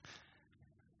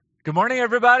Good morning,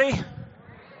 everybody.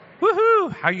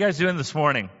 Woohoo! How are you guys doing this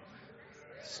morning?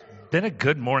 It's been a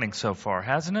good morning so far,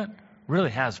 hasn't it?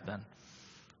 Really has been.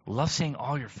 Love seeing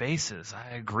all your faces.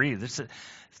 I agree.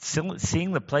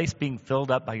 Seeing the place being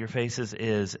filled up by your faces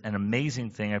is an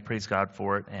amazing thing. I praise God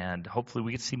for it, and hopefully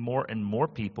we can see more and more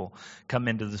people come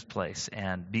into this place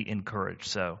and be encouraged.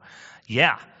 So,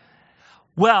 yeah.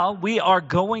 Well, we are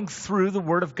going through the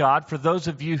Word of God. For those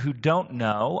of you who don't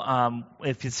know,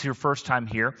 if it's your first time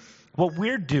here, what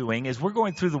we're doing is we're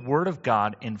going through the Word of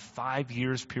God in 5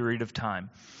 years period of time.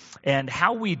 And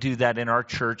how we do that in our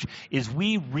church is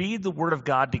we read the Word of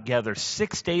God together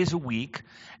 6 days a week.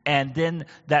 And then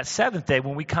that seventh day,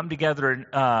 when we come together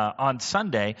on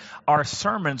Sunday, our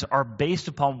sermons are based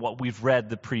upon what we've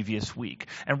read the previous week.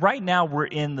 And right now we're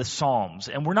in the Psalms.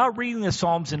 And we're not reading the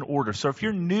Psalms in order. So if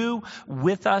you're new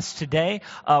with us today,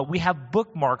 we have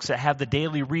bookmarks that have the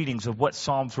daily readings of what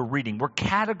Psalms we're reading. We're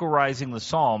categorizing the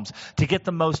Psalms to get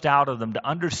the most out of them, to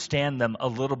understand them a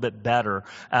little bit better,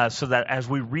 so that as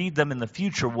we read them in the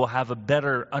future, we'll have a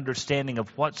better understanding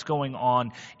of what's going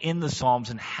on in the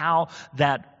Psalms and how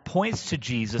that points to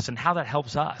Jesus and how that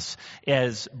helps us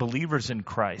as believers in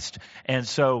Christ. And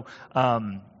so I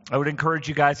would encourage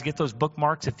you guys to get those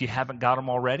bookmarks if you haven't got them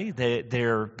already.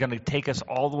 They're going to take us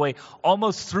all the way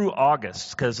almost through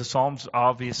August, because the Psalms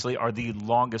obviously are the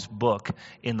longest book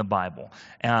in the Bible.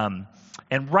 And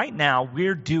right now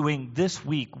we're doing, this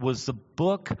week was the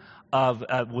book of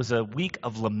was a week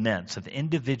of laments, of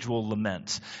individual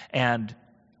laments. And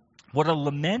what a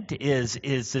lament is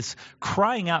this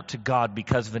crying out to God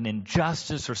because of an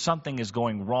injustice or something is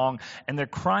going wrong, and they're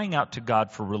crying out to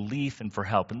God for relief and for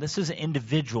help. And this is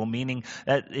individual, meaning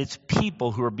that it's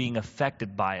people who are being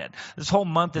affected by it. This whole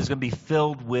month is going to be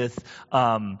filled with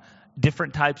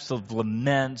different types of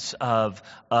laments, of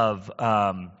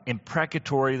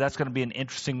imprecatory. That's going to be an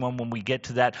interesting one when we get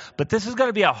to that. But this is going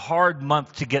to be a hard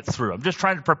month to get through. I'm just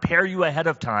trying to prepare you ahead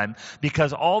of time,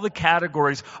 because all the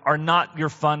categories are not your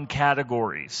fun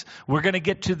categories. We're going to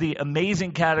get to the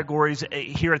amazing categories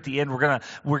here at the end.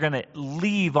 We're going to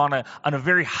leave on a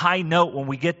very high note when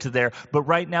we get to there. But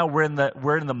right now we're in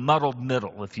the muddled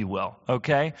middle, if you will.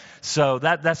 Okay, so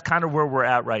that's kind of where we're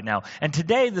at right now. And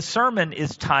today the sermon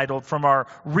is titled, from our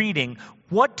reading,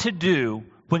 What to Do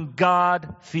When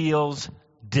God Feels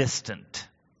Distant.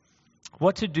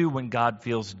 What to do when God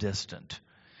feels distant.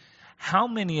 How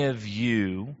many of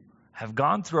you have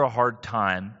gone through a hard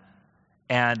time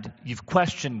and you've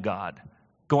questioned God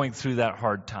going through that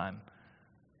hard time?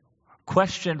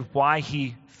 Questioned why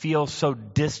he feels so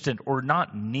distant or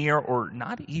not near or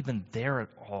not even there at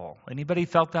all. Anybody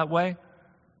felt that way?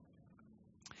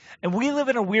 And we live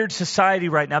in a weird society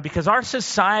right now, because our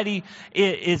society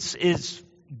is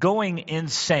going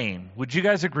insane. Would you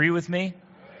guys agree with me?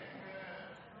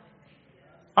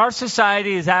 Our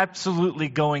society is absolutely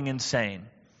going insane.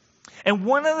 And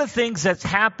one of the things that's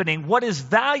happening, what is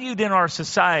valued in our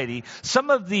society,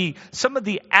 some of the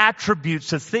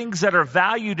attributes of things that are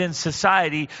valued in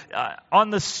society on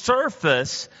the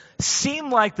surface seem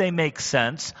like they make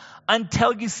sense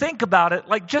until you think about it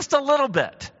like just a little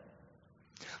bit.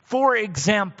 For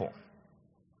example,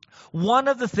 one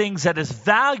of the things that is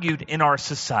valued in our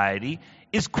society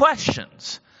is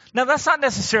questions. Now, that's not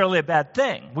necessarily a bad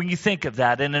thing when you think of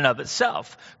that in and of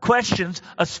itself. Questions,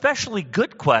 especially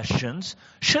good questions,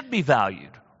 should be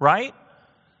valued, right?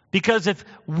 Because if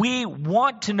we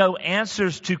want to know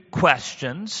answers to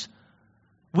questions,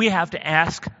 we have to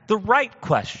ask the right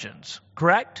questions,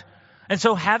 correct? And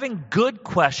so having good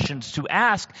questions to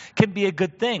ask can be a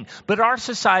good thing. But our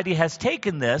society has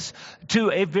taken this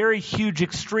to a very huge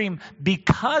extreme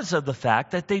because of the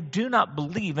fact that they do not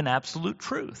believe in absolute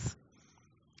truth.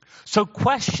 So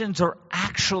questions are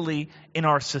actually, in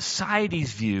our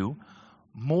society's view,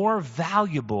 more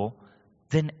valuable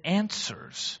than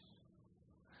answers.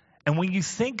 And when you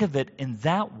think of it in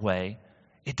that way,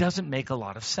 it doesn't make a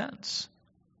lot of sense.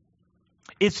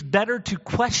 It's better to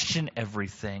question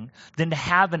everything than to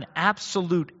have an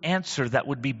absolute answer that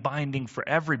would be binding for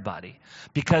everybody.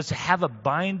 Because to have a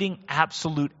binding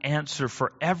absolute answer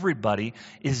for everybody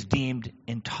is deemed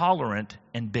intolerant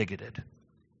and bigoted.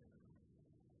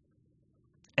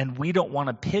 And we don't want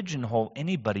to pigeonhole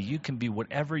anybody. You can be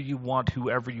whatever you want,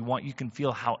 whoever you want. You can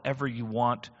feel however you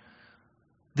want.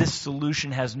 This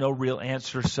solution has no real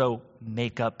answer, so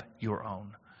make up your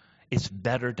own. It's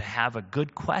better to have a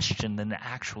good question than to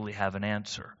actually have an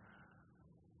answer.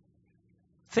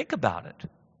 Think about it.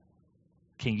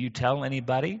 Can you tell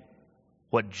anybody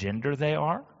what gender they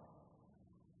are?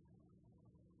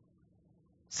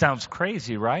 Sounds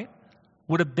crazy, right?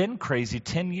 Would have been crazy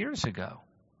 10 years ago.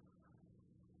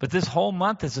 But this whole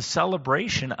month is a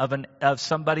celebration of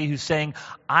somebody who's saying,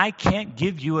 I can't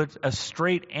give you a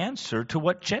straight answer to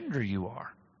what gender you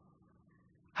are.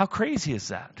 How crazy is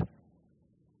that?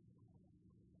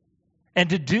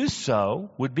 And to do so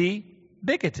would be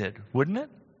bigoted, wouldn't it?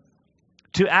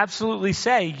 To absolutely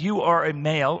say you are a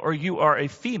male or you are a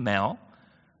female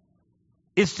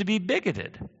is to be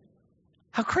bigoted.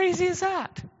 How crazy is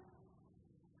that?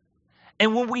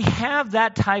 And when we have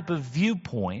that type of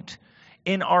viewpoint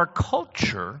in our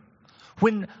culture,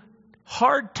 when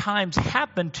hard times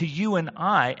happen to you and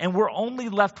I, and we're only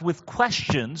left with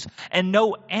questions and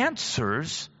no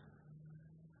answers,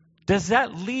 does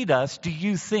that lead us, do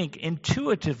you think,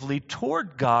 intuitively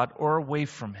toward God or away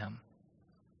from Him?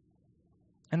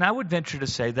 And I would venture to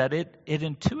say that it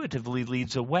intuitively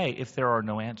leads away if there are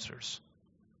no answers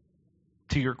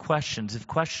to your questions, if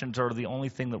questions are the only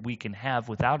thing that we can have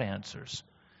without answers.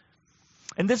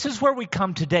 And this is where we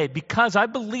come today, because I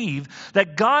believe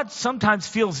that God sometimes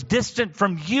feels distant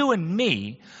from you and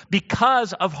me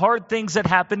because of hard things that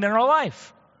happen in our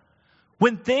life.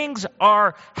 When things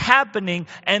are happening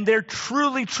and they're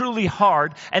truly, truly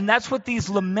hard, and that's what these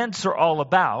laments are all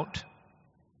about,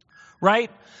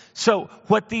 right? So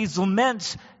what these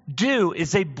laments do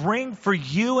is they bring for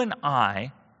you and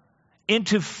I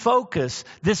into focus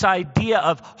this idea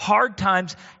of hard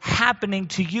times happening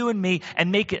to you and me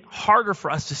and make it harder for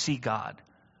us to see God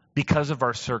because of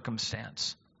our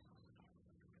circumstance.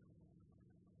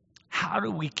 How do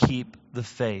we keep the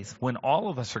faith when all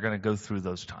of us are going to go through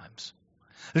those times?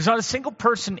 There's not a single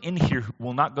person in here who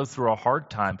will not go through a hard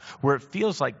time where it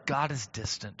feels like God is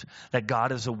distant, that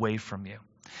God is away from you.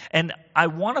 And I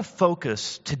want to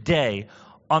focus today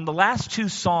on the last two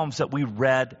Psalms that we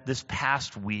read this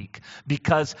past week,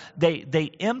 because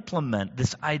they implement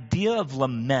this idea of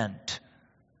lament.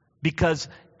 Because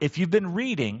if you've been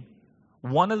reading,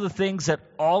 one of the things that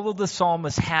all of the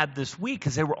psalmists had this week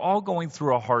is they were all going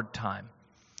through a hard time.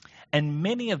 And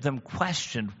many of them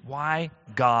questioned why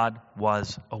God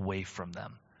was away from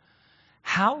them.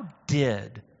 How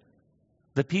did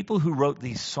the people who wrote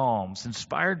these Psalms,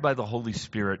 inspired by the Holy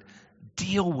Spirit,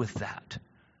 deal with that?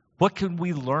 What can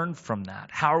we learn from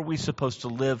that? How are we supposed to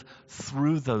live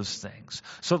through those things?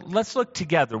 So let's look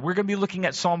together. We're going to be looking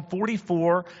at Psalm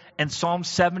 44 and Psalm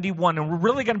 71, and we're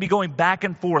really going to be going back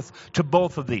and forth to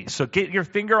both of these. So get your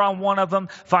finger on one of them,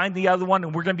 find the other one,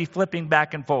 and we're going to be flipping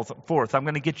back and forth. I'm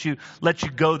going to let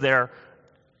you go there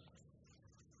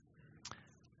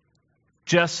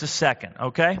just a second,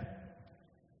 okay?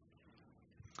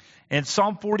 In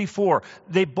Psalm 44,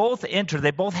 they both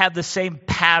have the same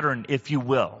pattern, if you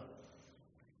will.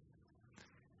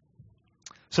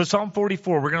 So Psalm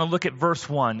 44, we're going to look at verse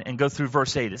 1 and go through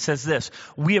verse 8. It says this: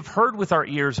 "We have heard with our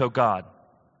ears, O God.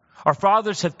 Our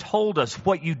fathers have told us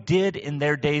what you did in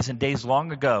their days and days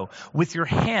long ago. With your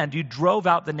hand you drove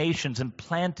out the nations and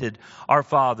planted our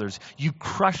fathers. You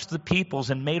crushed the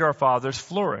peoples and made our fathers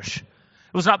flourish.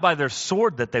 It was not by their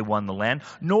sword that they won the land,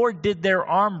 nor did their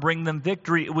arm bring them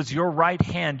victory. It was your right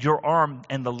hand, your arm,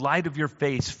 and the light of your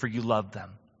face, for you loved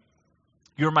them.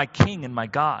 You're my king and my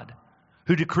God,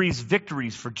 who decrees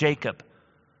victories for Jacob.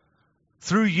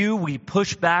 Through you we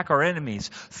push back our enemies.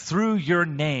 Through your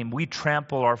name we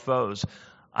trample our foes.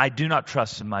 I do not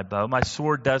trust in my bow. My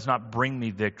sword does not bring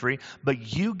me victory,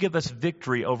 but you give us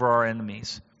victory over our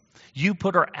enemies. You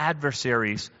put our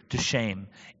adversaries to shame.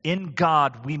 In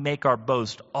God we make our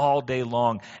boast all day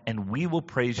long, and we will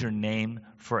praise your name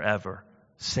forever.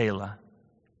 Selah."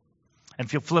 And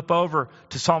if you'll flip over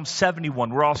to Psalm 71,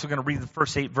 we're also going to read the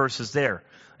first 8 verses there.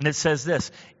 And it says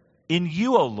this: "In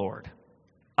you, O Lord,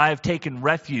 I have taken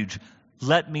refuge.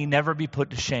 Let me never be put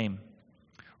to shame.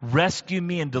 Rescue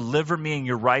me and deliver me in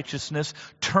your righteousness.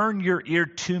 Turn your ear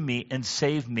to me and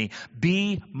save me.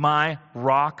 Be my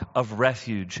rock of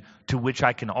refuge, to which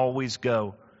I can always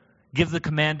go. Give the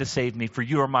command to save me, for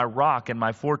you are my rock and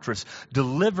my fortress.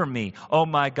 Deliver me, O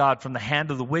my God, from the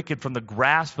hand of the wicked, from the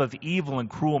grasp of evil and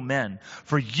cruel men.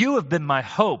 For you have been my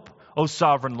hope, O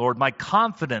sovereign Lord, my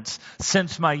confidence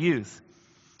since my youth.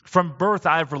 From birth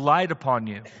I have relied upon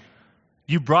you.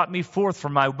 You brought me forth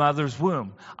from my mother's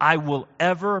womb. I will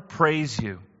ever praise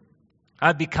you.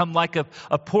 I've become like a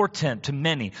portent to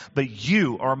many, but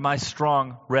you are my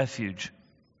strong refuge.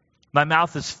 My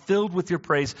mouth is filled with your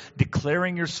praise,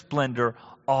 declaring your splendor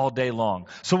all day long."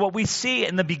 So what we see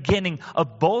in the beginning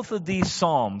of both of these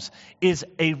Psalms is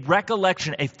a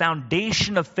recollection, a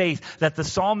foundation of faith that the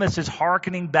psalmist is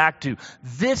hearkening back to.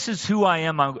 This is who I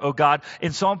am, O God.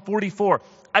 In Psalm 44,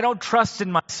 I don't trust in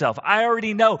myself. I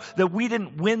already know that we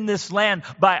didn't win this land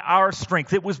by our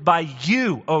strength. It was by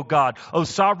you, O God, O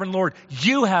sovereign Lord.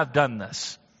 You have done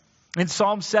this. In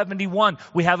Psalm 71,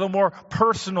 we have a more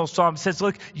personal psalm. It says,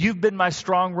 look, you've been my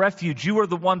strong refuge. You are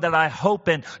the one that I hope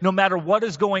in. No matter what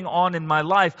is going on in my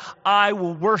life, I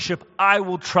will worship. I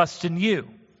will trust in you.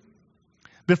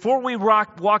 Before we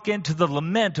walk into the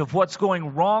lament of what's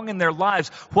going wrong in their lives,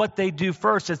 what they do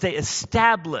first is they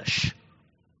establish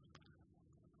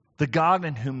the God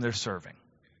in whom they're serving.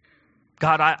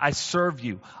 God, I serve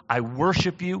you. I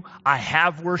worship you. I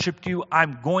have worshiped you.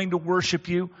 I'm going to worship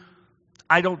you.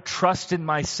 I don't trust in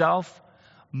myself.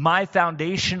 My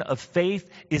foundation of faith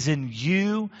is in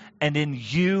you and in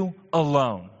you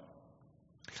alone.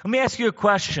 Let me ask you a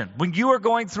question. When you are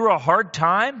going through a hard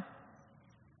time,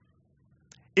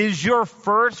 is your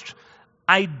first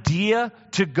idea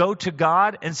to go to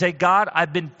God and say, God,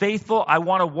 I've been faithful. I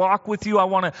want to walk with you. I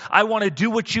want to do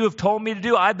what you have told me to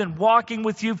do. I've been walking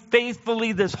with you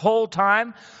faithfully this whole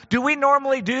time. Do we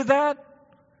normally do that?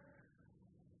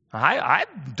 I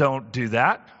don't do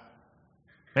that.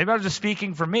 Maybe I'm just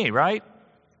speaking for me, right?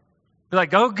 You're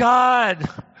like, oh God,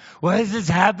 what is this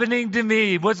happening to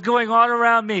me? What's going on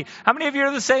around me? How many of you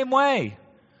are the same way?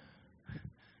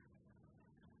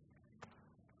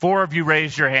 4 of you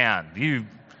raised your hand.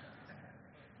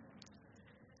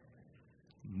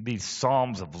 These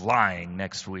Psalms of lying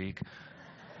next week.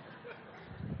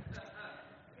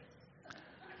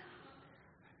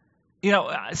 You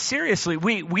know, seriously,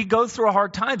 we go through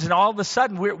hard times and all of a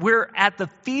sudden we're at the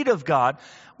feet of God.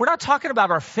 We're not talking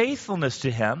about our faithfulness to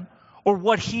Him or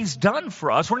what He's done for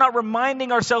us. We're not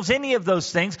reminding ourselves any of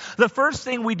those things. The first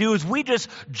thing we do is we just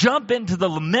jump into the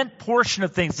lament portion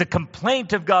of things, the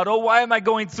complaint of God. Oh, why am I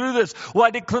going through this?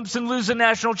 Why did Clemson lose the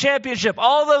national championship?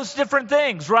 All those different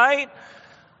things, right?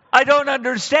 I don't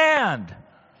understand.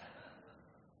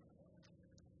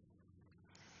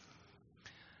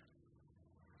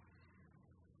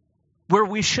 Where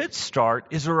we should start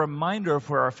is a reminder of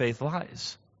where our faith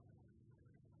lies.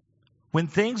 When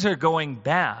things are going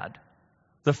bad,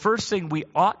 the first thing we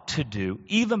ought to do,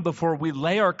 even before we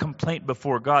lay our complaint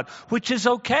before God, which is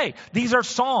okay. These are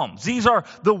Psalms. These are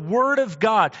the Word of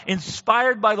God,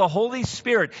 inspired by the Holy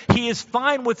Spirit. He is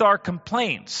fine with our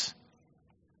complaints.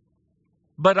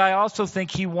 But I also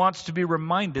think He wants to be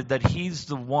reminded that He's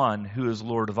the one who is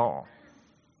Lord of all.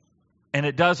 And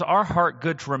it does our heart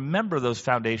good to remember those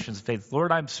foundations of faith.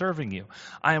 Lord, I'm serving you.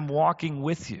 I am walking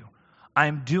with you.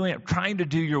 I'm trying to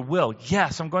do your will.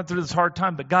 Yes, I'm going through this hard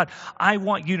time, but God, I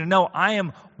want you to know I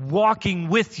am walking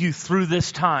with you through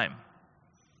this time.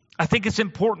 I think it's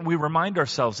important we remind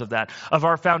ourselves of that, of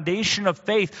our foundation of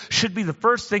faith should be the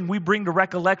first thing we bring to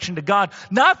recollection to God,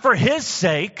 not for His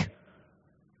sake,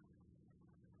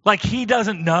 like He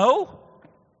doesn't know.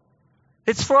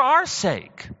 It's for our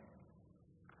sake.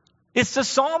 It's the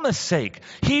psalmist's sake.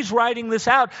 He's writing this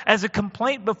out as a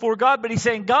complaint before God, but he's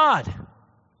saying, God,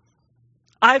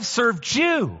 I've served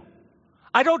you.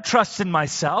 I don't trust in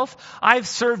myself. I've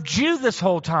served you this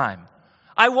whole time.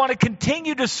 I want to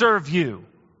continue to serve you.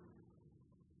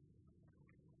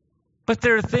 But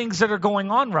there are things that are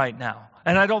going on right now,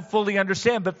 and I don't fully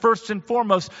understand. But first and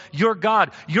foremost, you're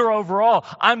God. You're over all.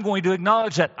 I'm going to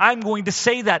acknowledge that. I'm going to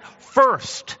say that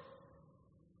first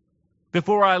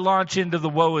before I launch into the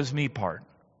woe is me part,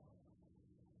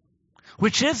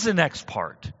 which is the next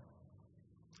part.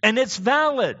 And it's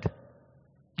valid.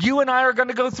 You and I are going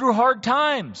to go through hard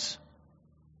times.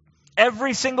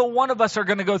 Every single one of us are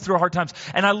going to go through hard times.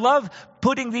 And I love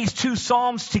putting these two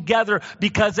Psalms together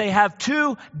because they have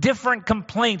two different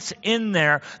complaints in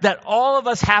there that all of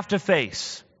us have to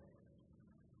face.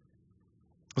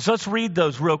 So let's read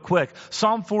those real quick.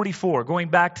 Psalm 44, going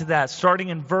back to that, starting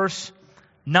in verse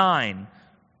 9.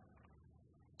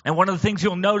 And one of the things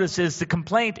you'll notice is the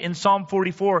complaint in Psalm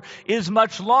 44 is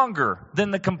much longer than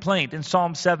the complaint in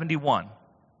Psalm 71.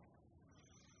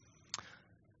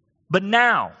 But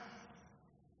now,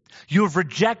 you have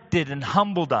rejected and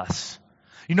humbled us.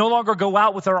 You no longer go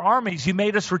out with our armies. You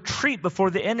made us retreat before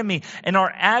the enemy, and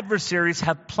our adversaries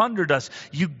have plundered us.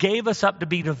 You gave us up to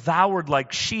be devoured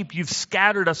like sheep. You've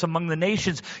scattered us among the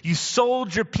nations. You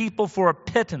sold your people for a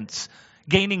pittance,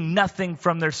 gaining nothing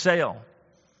from their sale.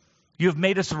 You have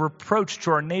made us a reproach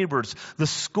to our neighbors, the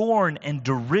scorn and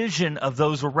derision of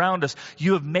those around us.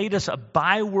 You have made us a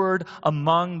byword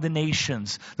among the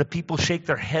nations. The people shake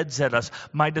their heads at us.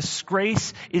 My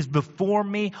disgrace is before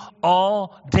me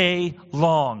all day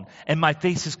long, and my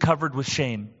face is covered with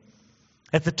shame.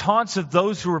 At the taunts of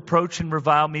those who reproach and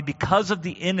revile me because of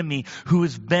the enemy who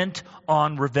is bent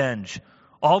on revenge.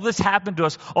 All this happened to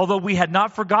us, although we had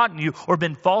not forgotten you or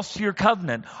been false to your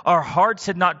covenant. Our hearts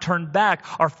had not turned back.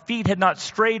 Our feet had not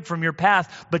strayed from your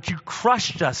path. But you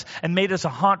crushed us and made us a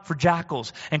haunt for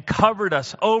jackals and covered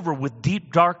us over with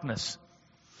deep darkness.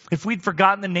 If we'd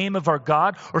forgotten the name of our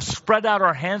God or spread out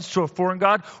our hands to a foreign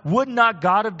God, would not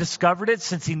God have discovered it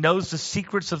since he knows the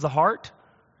secrets of the heart?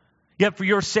 Yet for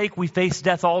your sake we face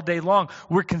death all day long.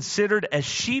 We're considered as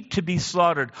sheep to be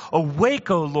slaughtered. Awake,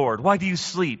 O Lord. Why do you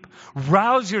sleep?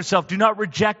 Rouse yourself. Do not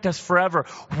reject us forever.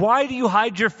 Why do you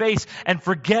hide your face and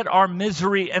forget our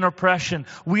misery and oppression?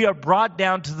 We are brought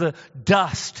down to the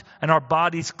dust and our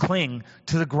bodies cling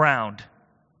to the ground.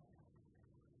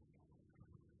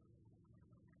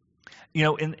 You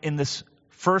know, in this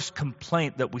first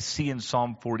complaint that we see in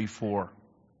Psalm 44,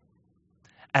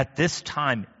 at this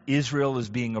time, Israel is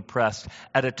being oppressed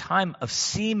at a time of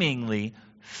seemingly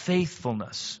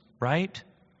faithfulness, right?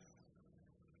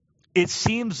 It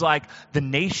seems like the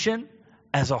nation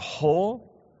as a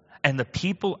whole and the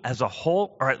people as a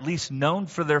whole are at least known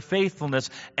for their faithfulness,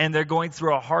 and they're going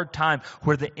through a hard time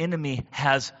where the enemy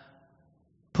has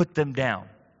put them down,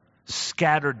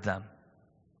 scattered them.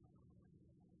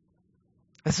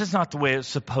 This is not the way it's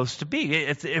supposed to be.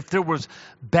 If there was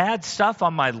bad stuff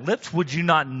on my lips, would you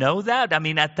not know that? I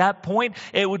mean, at that point,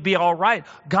 it would be all right.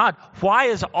 God, why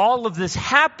is all of this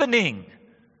happening?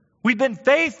 We've been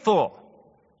faithful.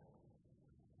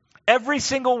 Every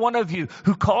single one of you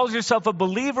who calls yourself a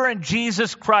believer in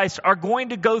Jesus Christ are going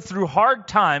to go through hard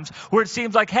times where it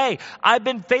seems like, hey, I've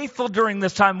been faithful during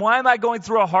this time. Why am I going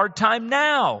through a hard time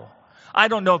now? I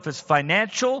don't know if it's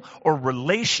financial or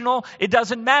relational. It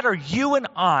doesn't matter. You and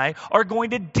I are going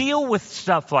to deal with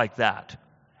stuff like that.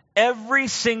 Every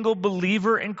single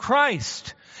believer in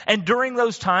Christ. And during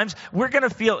those times, we're going to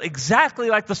feel exactly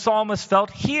like the psalmist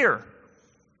felt here.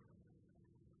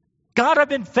 God, I've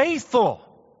been faithful.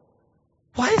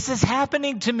 Why is this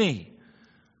happening to me?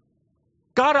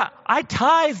 God, I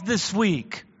tithed this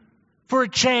week for a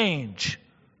change.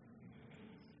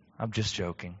 I'm just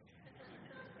joking.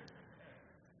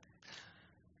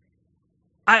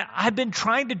 I've been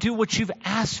trying to do what you've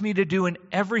asked me to do in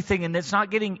everything, and it's not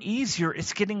getting easier,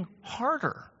 it's getting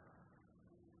harder.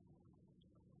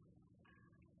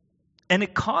 And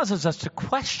it causes us to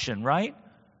question, right?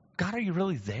 God, are you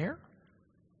really there?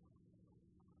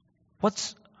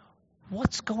 What's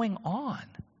going on?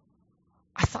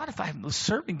 I thought if I was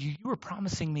serving you, you were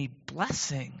promising me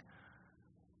blessing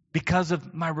because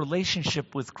of my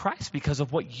relationship with Christ, because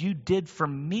of what you did for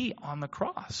me on the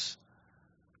cross.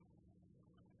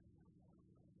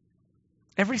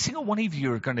 Every single one of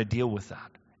you are going to deal with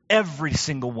that. Every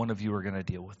single one of you are going to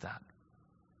deal with that.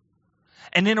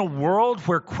 And in a world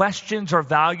where questions are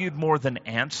valued more than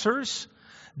answers,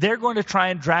 they're going to try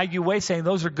and drag you away saying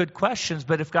those are good questions,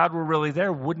 but if God were really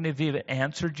there, wouldn't He have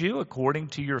answered you according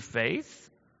to your faith?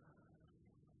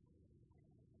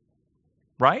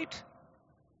 Right?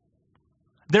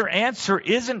 Their answer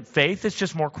isn't faith, it's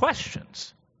just more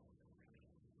questions.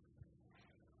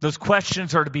 Those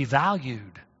questions are to be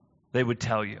valued, they would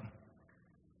tell you.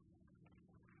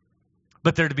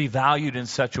 But they're to be valued in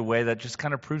such a way that just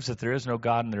kind of proves that there is no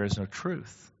God and there is no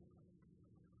truth.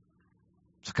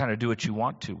 So kind of do what you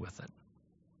want to with it.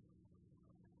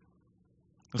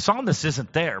 The psalmist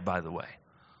isn't there, by the way.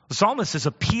 The psalmist is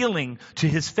appealing to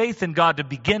his faith in God to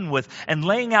begin with and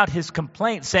laying out his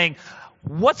complaint saying,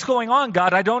 what's going on,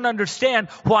 God? I don't understand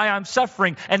why I'm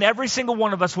suffering. And every single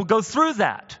one of us will go through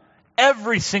that.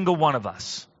 Every single one of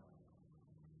us.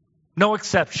 No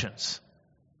exceptions.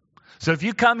 So if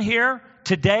you come here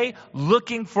today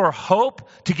looking for hope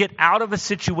to get out of a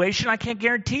situation, I can't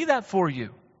guarantee that for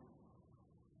you.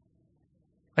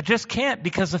 I just can't,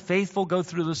 because the faithful go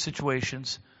through those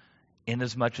situations in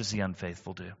as much as the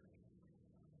unfaithful do.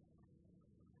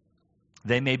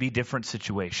 They may be different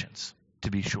situations,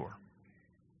 to be sure.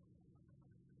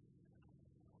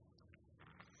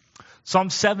 Psalm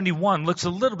 71 looks a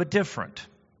little bit different.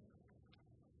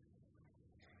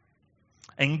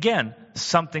 And again,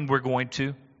 something we're going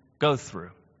to go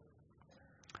through.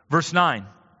 Verse 9.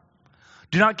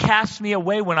 Do not cast me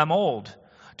away when I'm old.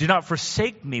 Do not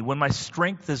forsake me when my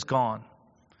strength is gone.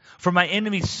 For my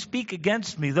enemies speak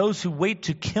against me. Those who wait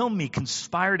to kill me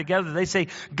conspire together. They say,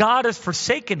 God has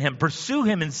forsaken him. Pursue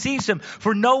him and seize him,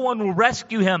 for no one will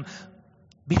rescue him.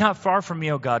 Be not far from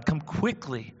me, O God. Come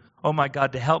quickly, O my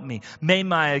God, to help me. May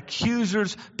my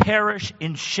accusers perish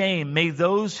in shame. May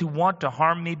those who want to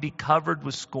harm me be covered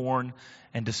with scorn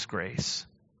and disgrace.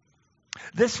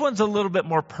 This one's a little bit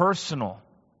more personal.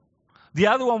 The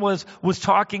other one was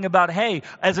talking about, hey,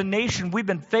 as a nation, we've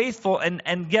been faithful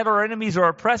and yet our enemies are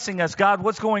oppressing us. God,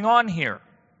 what's going on here?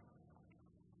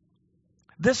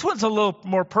 This one's a little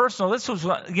more personal. This was,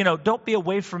 don't be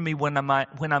away from me when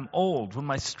I'm old, when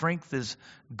my strength is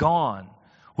gone,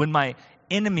 when my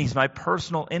enemies, my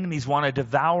personal enemies want to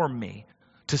devour me,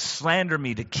 to slander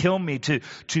me, to kill me,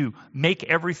 to make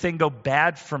everything go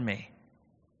bad for me.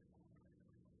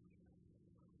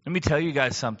 Let me tell you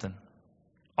guys something.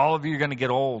 All of you are going to get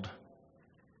old.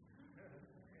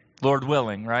 Lord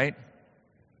willing, right?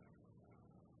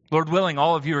 Lord willing,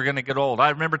 all of you are going to get old. I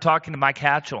remember talking to Mike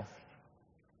Hatchell,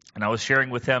 and I was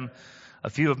sharing with him a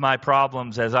few of my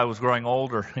problems as I was growing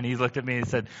older. And he looked at me and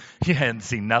said, "You hadn't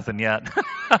seen nothing yet."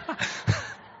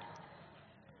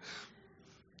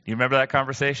 You remember that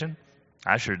conversation?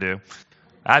 I sure do.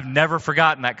 I've never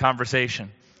forgotten that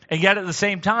conversation. And yet at the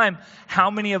same time,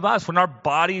 how many of us, when our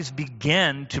bodies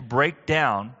begin to break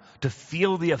down, to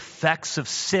feel the effects of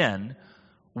sin,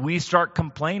 we start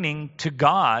complaining to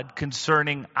God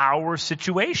concerning our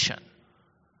situation,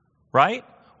 right?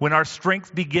 When our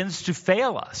strength begins to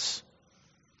fail us,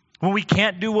 when we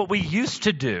can't do what we used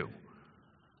to do.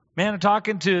 Man, I'm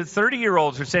talking to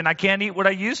 30-year-olds who are saying, "I can't eat what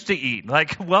I used to eat."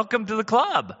 Like, welcome to the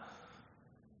club.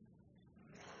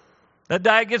 That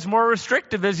diet gets more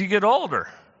restrictive as you get older,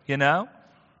 you know?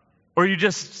 Or you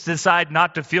just decide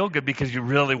not to feel good because you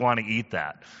really want to eat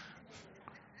that,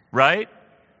 right?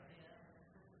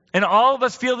 And all of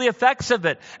us feel the effects of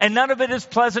it. And none of it is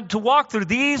pleasant to walk through.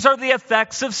 These are the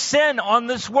effects of sin on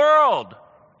this world.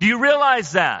 Do you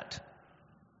realize that?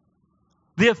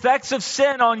 The effects of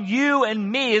sin on you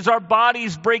and me is our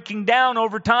bodies breaking down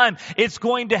over time. It's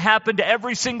going to happen to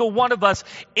every single one of us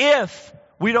if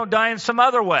we don't die in some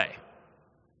other way.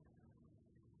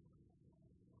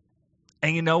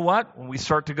 And you know what? When we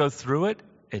start to go through it,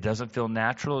 it doesn't feel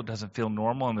natural. It doesn't feel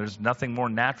normal. And there's nothing more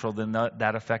natural than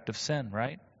that effect of sin,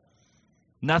 right?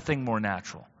 Nothing more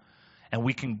natural. And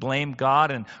we can blame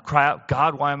God and cry out,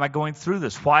 "God, why am I going through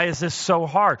this? Why is this so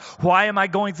hard? Why am I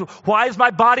going through? Why is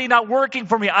my body not working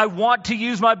for me? I want to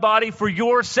use my body for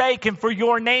your sake and for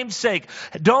your name's sake.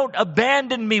 Don't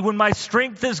abandon me when my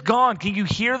strength is gone." Can you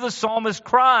hear the psalmist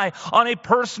cry on a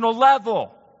personal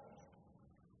level?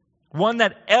 One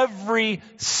that every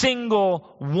single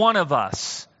one of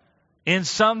us, in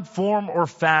some form or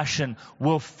fashion,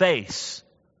 will face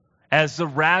as the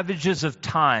ravages of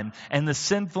time and the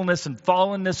sinfulness and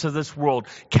fallenness of this world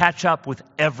catch up with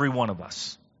every one of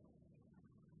us.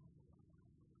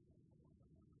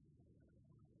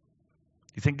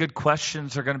 You think good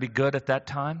questions are going to be good at that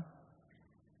time?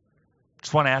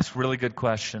 Just want to ask really good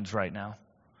questions right now.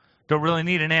 Don't really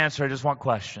need an answer, I just want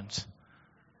questions.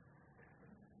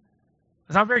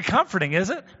 It's not very comforting, is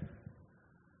it?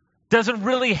 Doesn't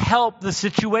really help the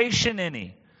situation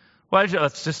any. Well,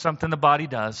 it's just something the body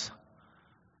does.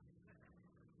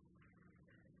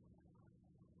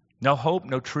 No hope,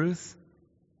 no truth,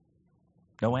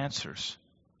 no answers.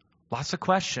 Lots of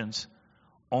questions,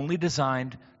 only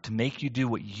designed to make you do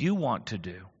what you want to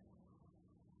do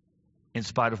in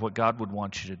spite of what God would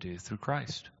want you to do through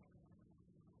Christ.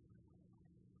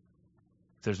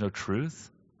 If there's no truth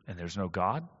and there's no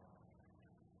God,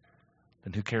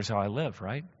 then who cares how I live,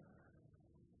 right?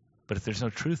 But if there's no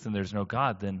truth and there's no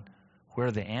God, then where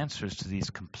are the answers to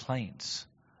these complaints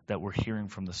that we're hearing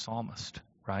from the psalmist,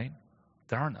 right?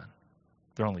 There are none.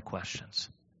 They're only questions.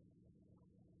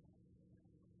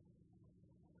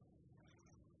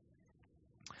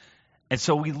 And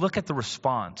so we look at the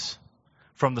response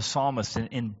from the psalmist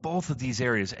in both of these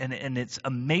areas, and it's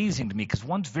amazing to me because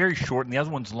one's very short and the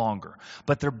other one's longer,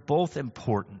 but they're both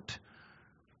important.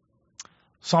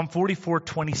 Psalm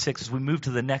 44:26, as we move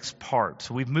to the next part.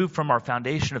 So we've moved from our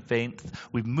foundation of faith,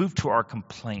 we've moved to our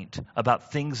complaint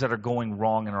about things that are going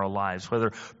wrong in our lives,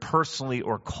 whether personally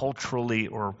or culturally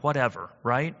or whatever,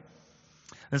 right?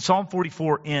 And Psalm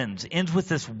 44 ends with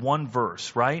this one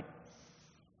verse, right?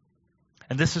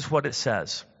 And this is what it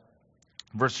says.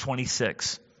 Verse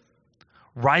 26.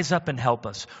 "Rise up and help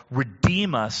us.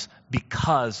 Redeem us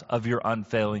because of your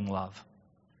unfailing love."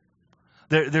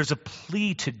 There's a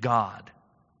plea to God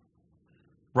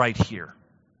right here.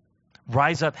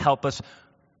 Rise up, help us,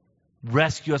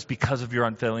 rescue us because of your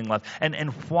unfailing love. And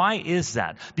why is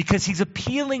that? Because he's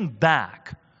appealing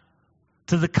back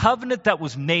to the covenant that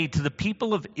was made to the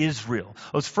people of Israel.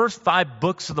 Those first 5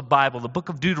 books of the Bible, the book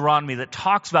of Deuteronomy that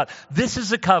talks about this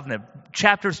is a covenant,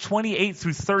 chapters 28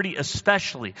 through 30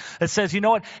 especially, that says, you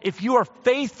know what, if you are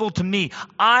faithful to me,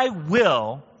 I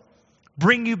will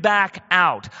bring you back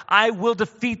out. I will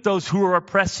defeat those who are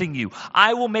oppressing you.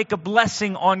 I will make a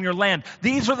blessing on your land.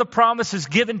 These are the promises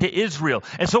given to Israel.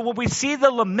 And so when we see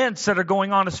the laments that are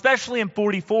going on, especially in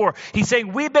 44, he's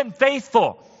saying, we've been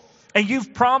faithful. And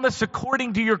you've promised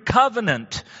according to your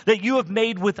covenant that you have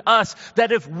made with us,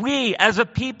 that if we as a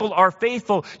people are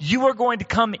faithful, you are going to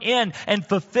come in and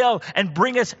fulfill and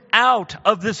bring us out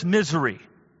of this misery.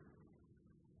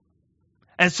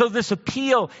 And so this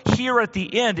appeal here at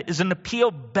the end is an appeal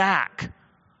back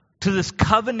to this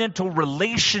covenantal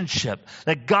relationship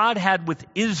that God had with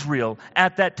Israel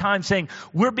at that time, saying,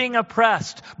 we're being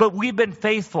oppressed, but we've been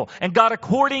faithful. And God,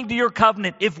 according to your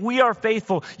covenant, if we are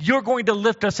faithful, you're going to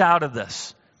lift us out of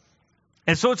this.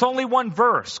 And so it's only one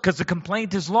verse because the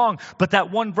complaint is long, but that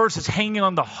one verse is hanging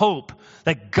on the hope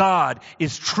that God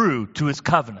is true to his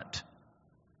covenant.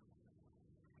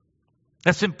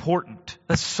 That's important.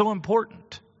 That's so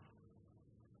important.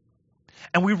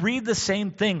 And we read the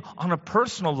same thing on a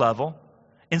personal level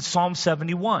in Psalm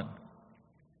 71.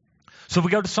 So we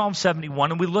go to Psalm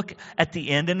 71 and we look at the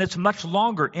end, and it's a much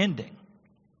longer ending.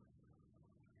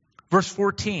 Verse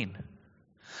 14.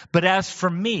 But as for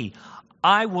me,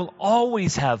 I will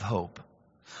always have hope.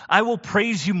 I will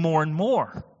praise you more and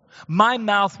more. My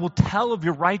mouth will tell of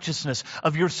your righteousness,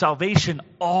 of your salvation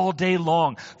all day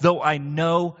long, though I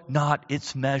know not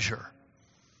its measure.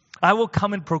 I will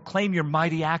come and proclaim your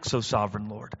mighty acts, O sovereign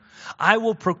Lord. I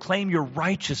will proclaim your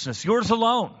righteousness, yours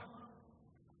alone.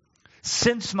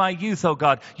 Since my youth, O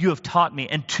God, you have taught me,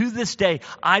 and to this day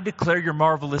I declare your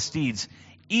marvelous deeds.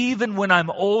 Even when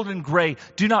I'm old and gray,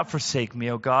 do not forsake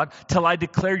me, O God, till I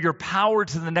declare your power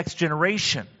to the next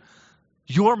generation,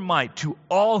 your might to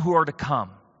all who are to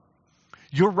come.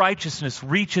 Your righteousness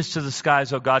reaches to the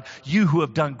skies, O God, you who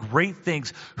have done great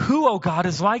things. Who, O God,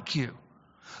 is like you?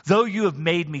 Though you have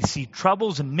made me see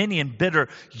troubles and many and bitter,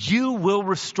 you will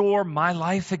restore my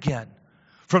life again.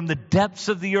 From the depths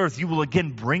of the earth, you will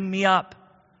again bring me up.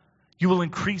 You will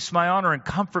increase my honor and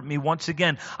comfort me once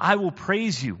again. I will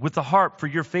praise you with the harp for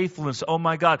your faithfulness, O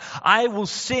my God. I will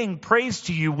sing praise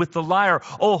to you with the lyre,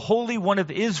 O Holy One of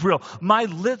Israel. My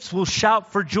lips will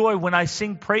shout for joy when I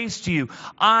sing praise to you,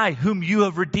 I whom you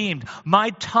have redeemed. My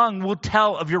tongue will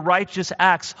tell of your righteous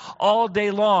acts all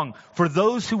day long, for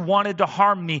those who wanted to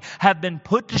harm me have been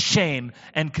put to shame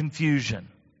and confusion.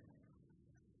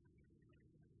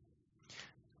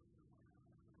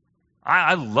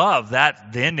 I love the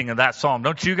ending of that psalm.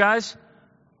 Don't you guys?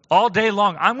 All day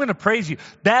long, I'm going to praise you.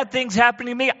 Bad things happen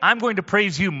to me, I'm going to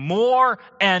praise you more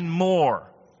and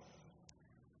more.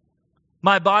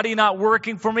 My body not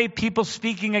working for me, people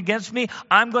speaking against me,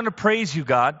 I'm going to praise you,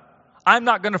 God. I'm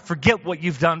not going to forget what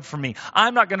you've done for me.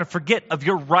 I'm not going to forget of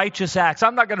your righteous acts.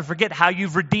 I'm not going to forget how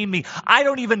you've redeemed me. I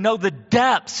don't even know the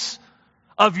depths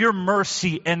of your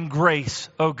mercy and grace,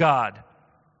 oh God.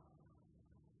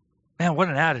 Man, what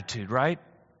an attitude, right?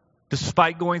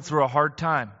 Despite going through a hard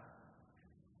time.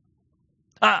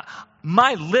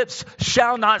 My lips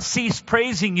shall not cease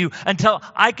praising you until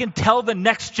I can tell the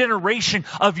next generation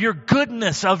of your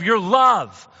goodness, of your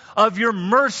love, of your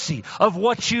mercy, of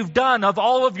what you've done, of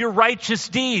all of your righteous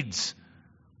deeds.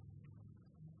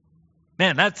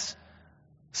 Man, that's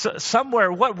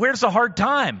somewhere, where's the hard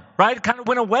time, right? It kind of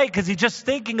went away because he's just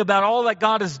thinking about all that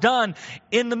God has done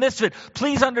in the midst of it.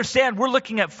 Please understand, we're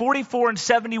looking at 44 and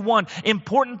 71.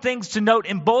 Important things to note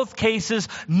in both cases,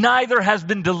 neither has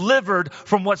been delivered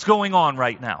from what's going on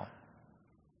right now.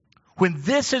 When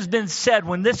this has been said,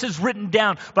 when this is written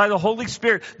down by the Holy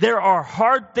Spirit, there are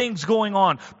hard things going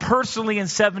on personally in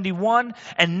 71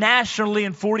 and nationally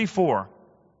in 44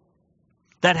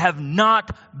 that have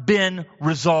not been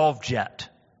resolved yet.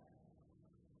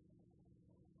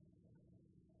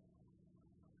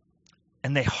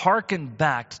 And they hearken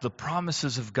back to the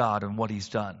promises of God and what he's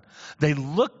done. They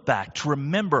look back to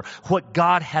remember what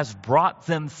God has brought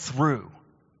them through.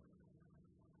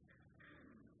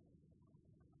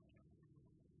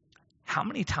 How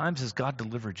many times has God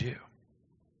delivered you?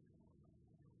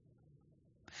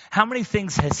 How many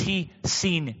things has he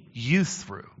seen you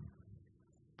through?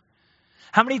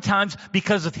 How many times,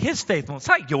 because of his faithfulness,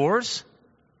 not yours,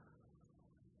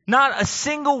 not a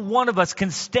single one of us can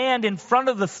stand in front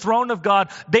of the throne of God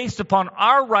based upon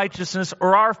our righteousness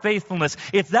or our faithfulness.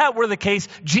 If that were the case,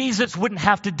 Jesus wouldn't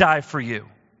have to die for you.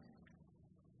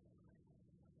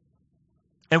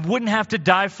 And wouldn't have to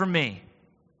die for me.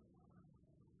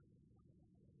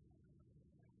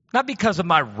 Not because of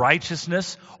my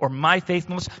righteousness or my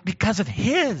faithfulness, because of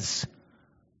his.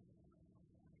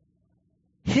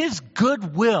 His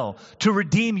goodwill to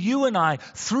redeem you and I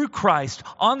through Christ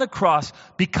on the cross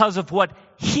because of what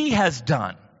he has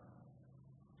done.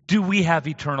 Do we have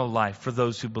eternal life for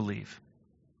those who believe?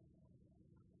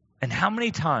 And how many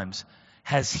times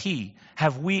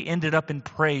have we ended up in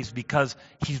praise because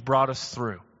he's brought us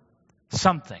through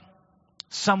something,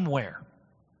 somewhere,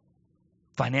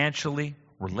 financially,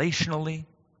 relationally,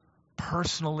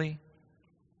 personally,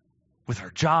 with our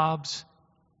jobs,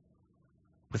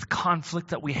 with conflict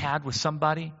that we had with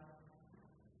somebody?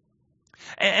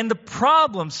 And the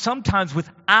problem sometimes with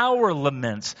our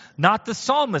laments, not the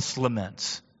psalmist's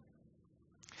laments,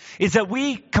 is that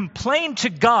we complain to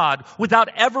God without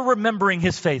ever remembering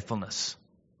His faithfulness.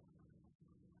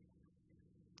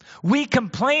 We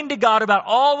complain to God about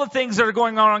all the things that are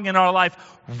going on in our life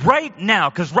right now,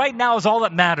 because right now is all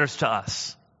that matters to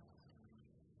us.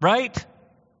 Right?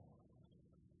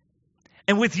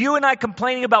 And with you and I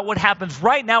complaining about what happens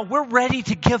right now, we're ready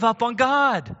to give up on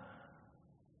God.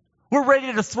 We're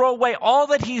ready to throw away all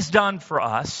that He's done for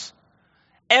us,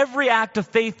 every act of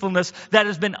faithfulness that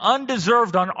has been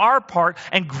undeserved on our part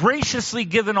and graciously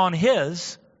given on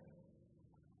His.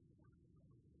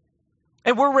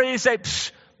 And we're ready to say,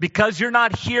 because you're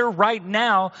not here right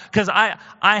now, because I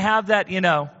have that,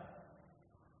 I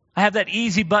have that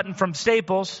easy button from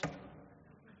Staples.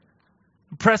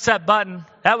 Press that button.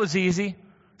 That was easy.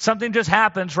 Something just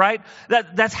happens, right?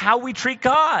 That's how we treat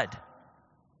God.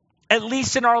 At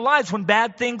least in our lives when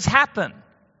bad things happen.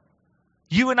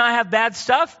 You and I have bad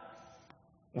stuff.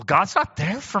 Well, God's not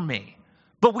there for me.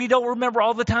 But we don't remember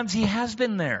all the times He has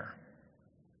been there.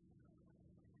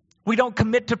 We don't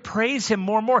commit to praise Him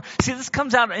more and more. See, this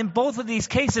comes out in both of these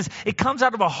cases. It comes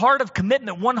out of a heart of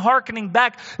commitment, one hearkening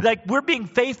back. Like, we're being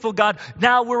faithful, God.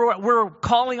 Now we're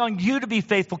calling on You to be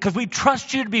faithful because we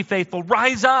trust You to be faithful.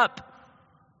 Rise up.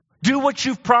 Do what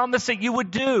You've promised that You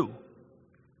would do.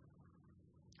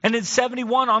 And in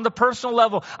 71, on the personal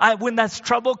level, when that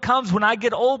trouble comes, when I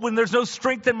get old, when there's no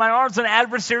strength in my arms and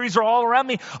adversaries are all around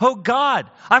me, oh God,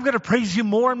 I'm going to praise You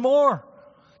more and more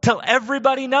till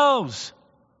everybody knows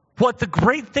what the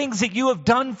great things that You have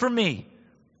done for me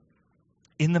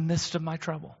in the midst of my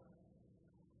trouble.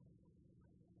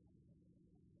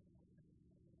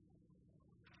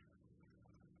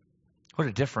 What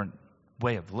a different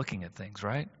way of looking at things,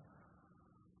 right?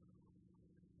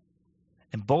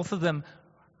 And both of them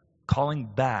calling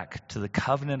back to the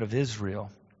covenant of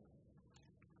Israel.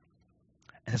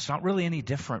 And it's not really any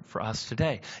different for us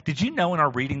today. Did you know in our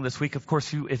reading this week, of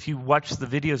course, if you watch the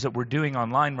videos that we're doing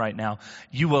online right now,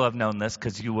 you will have known this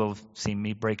because you will have seen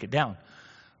me break it down.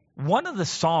 One of the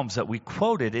Psalms that we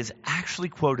quoted is actually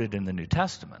quoted in the New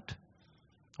Testament.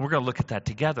 We're going to look at that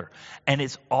together. And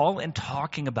it's all in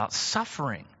talking about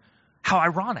suffering. How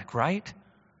ironic, right?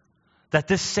 That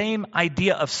this same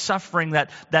idea of suffering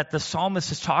that the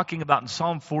psalmist is talking about in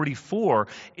Psalm 44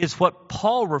 is what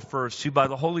Paul refers to by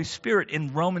the Holy Spirit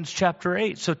in Romans chapter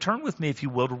 8. So turn with me, if you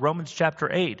will, to Romans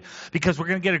chapter 8, because we're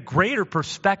going to get a greater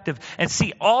perspective and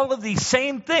see all of these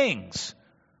same things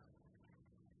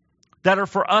that are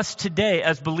for us today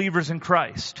as believers in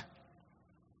Christ.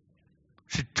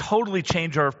 Should totally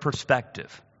change our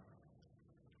perspective.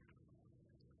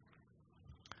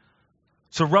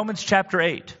 So Romans chapter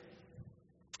 8.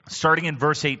 Starting in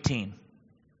verse 18.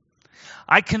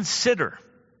 I consider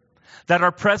that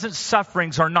our present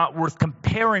sufferings are not worth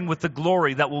comparing with the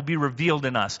glory that will be revealed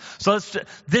in us. So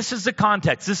this is the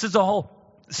context. This is the whole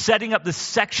setting up the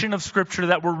section of Scripture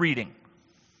that we're reading.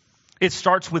 It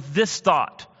starts with this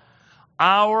thought.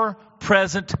 Our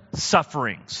present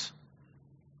sufferings.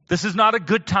 This is not a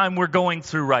good time we're going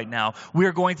through right now. We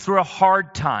are going through a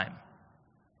hard time.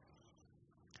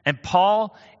 And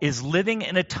Paul is living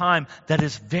in a time that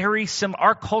is very similar.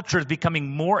 Our culture is becoming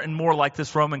more and more like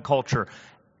this Roman culture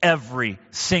every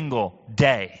single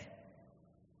day.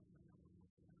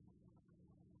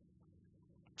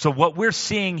 So what we're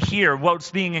seeing here,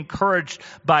 what's being encouraged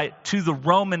to the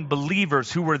Roman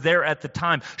believers who were there at the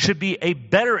time, should be a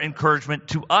better encouragement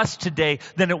to us today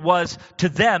than it was to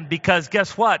them, because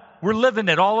guess what? We're living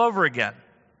it all over again.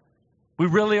 We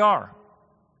really are.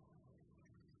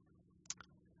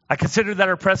 I consider that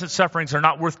our present sufferings are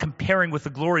not worth comparing with the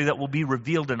glory that will be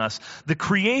revealed in us. The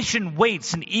creation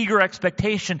waits in eager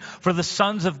expectation for the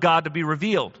sons of God to be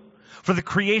revealed. For the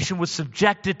creation was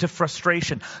subjected to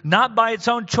frustration, not by its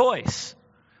own choice,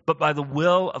 but by the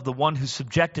will of the one who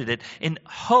subjected it, in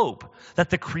hope that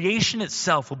the creation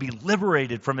itself will be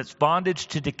liberated from its bondage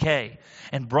to decay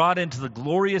and brought into the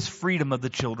glorious freedom of the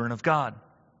children of God.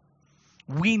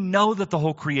 We know that the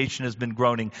whole creation has been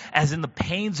groaning, as in the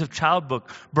pains of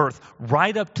childbirth,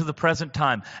 right up to the present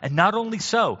time. And not only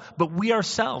so, but we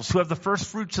ourselves, who have the first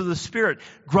fruits of the Spirit,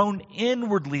 groan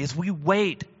inwardly as we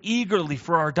wait eagerly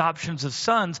for our adoptions as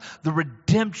sons, the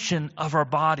redemption of our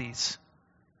bodies.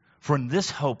 For in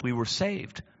this hope we were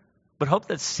saved. But hope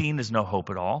that's seen is no hope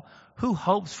at all. Who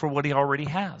hopes for what he already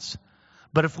has?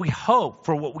 But if we hope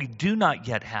for what we do not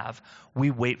yet have,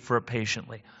 we wait for it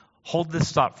patiently. Hold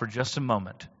this thought for just a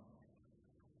moment.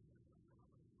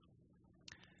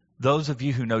 Those of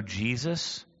you who know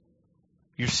Jesus,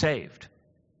 you're saved.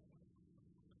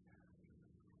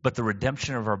 But the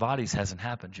redemption of our bodies hasn't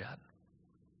happened yet.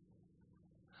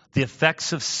 the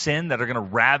effects of sin that are going to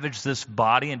ravage this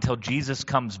body until Jesus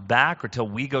comes back or till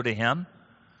we go to him,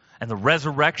 and the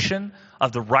resurrection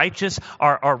of the righteous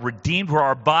are redeemed, where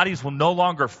our bodies will no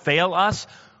longer fail us.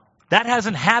 That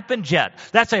hasn't happened yet.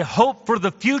 That's a hope for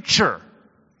the future.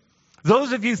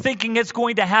 Those of you thinking it's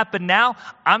going to happen now,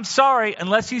 I'm sorry,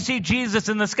 unless you see Jesus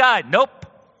in the sky. Nope.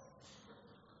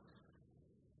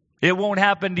 It won't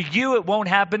happen to you. It won't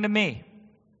happen to me.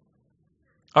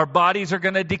 Our bodies are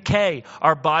going to decay.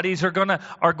 Our bodies are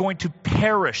going to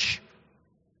perish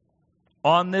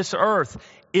on this earth.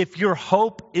 If your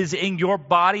hope is in your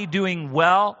body doing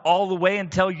well all the way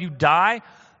until you die,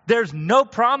 there's no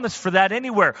promise for that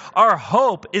anywhere. Our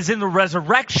hope is in the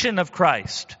resurrection of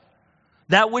Christ.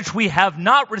 That which we have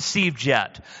not received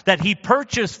yet, that he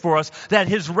purchased for us, that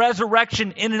his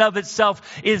resurrection in and of itself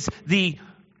is the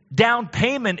down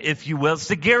payment, if you will. It's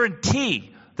the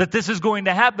guarantee that this is going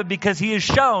to happen, because he has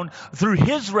shown through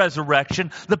his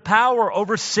resurrection the power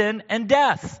over sin and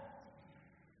death.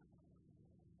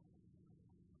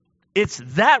 It's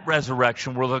that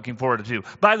resurrection we're looking forward to.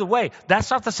 By the way, that's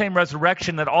not the same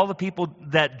resurrection that all the people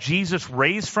that Jesus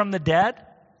raised from the dead.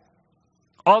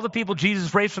 All the people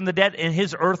Jesus raised from the dead in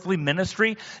his earthly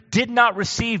ministry did not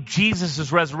receive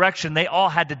Jesus' resurrection. They all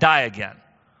had to die again.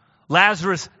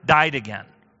 Lazarus died again,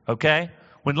 okay?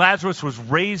 When Lazarus was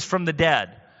raised from the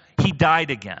dead, he died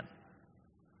again.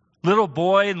 Little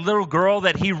boy and little girl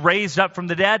that he raised up from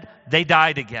the dead, they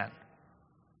died again.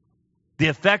 The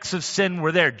effects of sin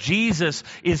were there. Jesus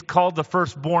is called the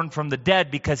firstborn from the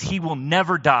dead because he will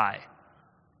never die.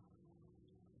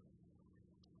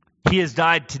 He has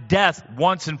died to death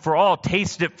once and for all,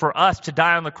 tasted it for us to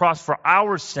die on the cross for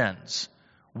our sins.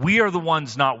 We are the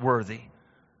ones not worthy.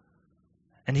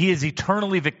 And he is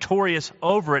eternally victorious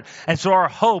over it. And so our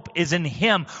hope is in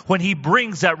him when he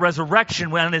brings that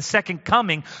resurrection on his second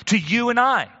coming to you and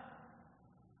I.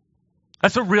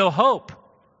 That's a real hope.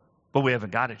 But we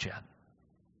haven't got it yet.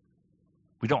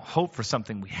 We don't hope for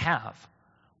something we have.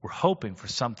 We're hoping for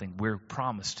something we're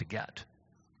promised to get.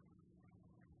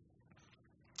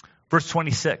 Verse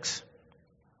 26.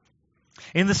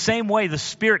 In the same way, the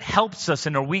Spirit helps us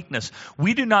in our weakness.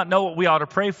 We do not know what we ought to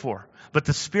pray for, but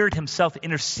the Spirit himself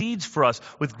intercedes for us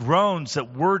with groans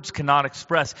that words cannot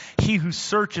express. He who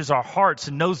searches our hearts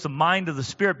and knows the mind of the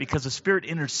Spirit, because the Spirit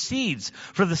intercedes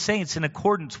for the saints in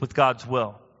accordance with God's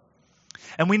will.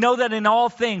 And we know that in all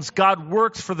things God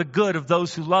works for the good of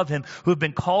those who love him, who have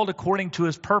been called according to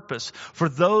his purpose. For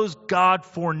those God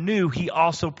foreknew, he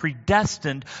also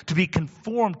predestined to be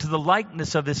conformed to the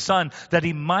likeness of his Son, that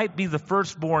he might be the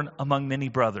firstborn among many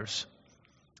brothers.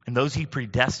 And those he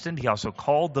predestined, he also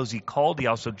called. Those he called, he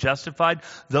also justified.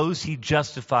 Those he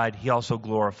justified, he also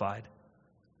glorified.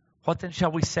 What then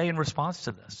shall we say in response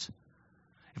to this?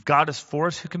 If God is for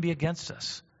us, who can be against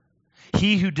us?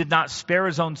 He who did not spare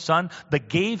his own Son, but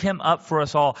gave him up for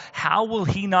us all, how will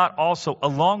he not also,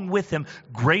 along with him,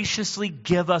 graciously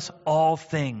give us all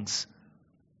things?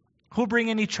 Who will bring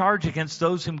any charge against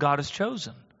those whom God has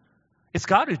chosen? It's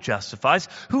God who justifies.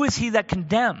 Who is he that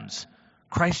condemns?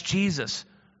 Christ Jesus,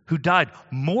 who died.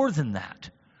 More than that,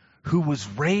 who was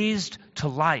raised to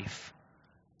life,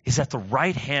 is at the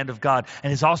right hand of God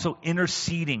and is also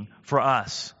interceding for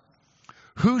us.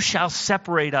 Who shall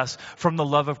separate us from the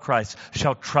love of Christ?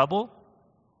 Shall trouble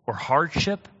or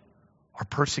hardship or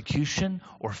persecution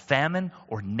or famine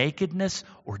or nakedness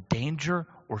or danger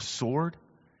or sword?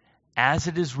 As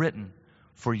it is written,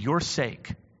 for your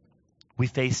sake we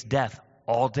face death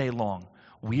all day long.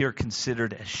 We are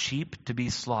considered as sheep to be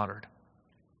slaughtered.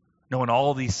 No, in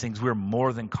all these things we are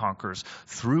more than conquerors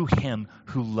through him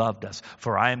who loved us.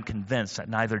 For I am convinced that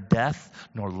neither death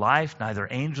nor life, neither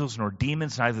angels nor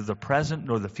demons, neither the present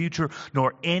nor the future,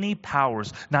 nor any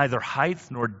powers, neither height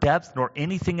nor depth, nor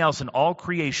anything else in all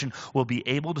creation will be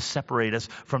able to separate us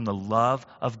from the love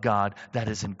of God that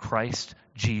is in Christ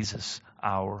Jesus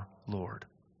our Lord.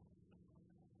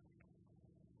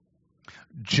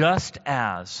 Just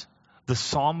as the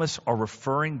psalmists are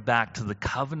referring back to the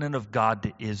covenant of God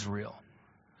to Israel,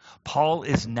 Paul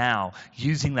is now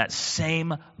using that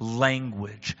same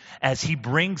language as he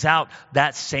brings out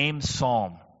that same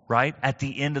psalm, right, at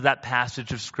the end of that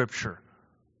passage of Scripture,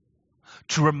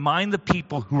 to remind the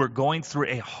people who are going through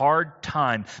a hard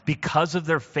time because of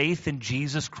their faith in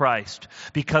Jesus Christ,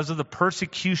 because of the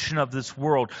persecution of this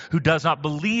world, who does not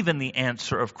believe in the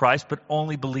answer of Christ, but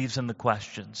only believes in the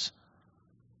questions.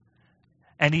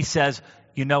 And he says,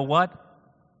 you know what?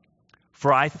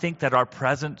 For I think that our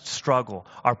present struggle,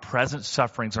 our present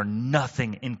sufferings are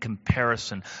nothing in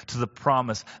comparison to the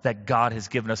promise that God has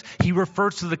given us. He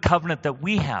refers to the covenant that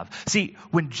we have. See,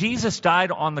 when Jesus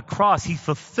died on the cross, he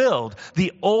fulfilled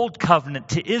the old covenant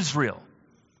to Israel.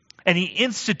 And he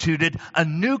instituted a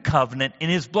new covenant in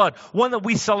his blood, one that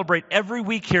we celebrate every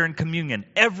week here in communion,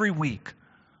 every week.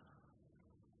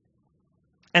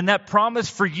 And that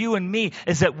promise for you and me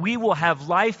is that we will have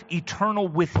life eternal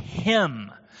with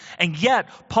him. And yet,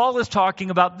 Paul is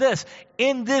talking about this.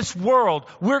 In this world,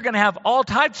 we're going to have all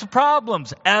types of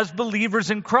problems as believers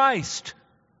in Christ.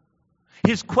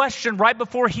 His question right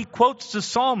before he quotes the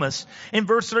psalmist in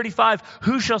verse 35,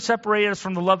 who shall separate us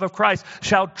from the love of Christ?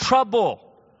 Shall trouble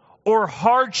or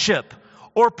hardship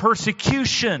or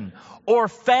persecution or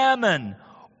famine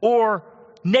or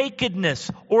nakedness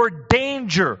or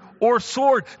danger or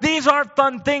sword? These aren't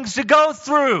fun things to go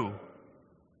through.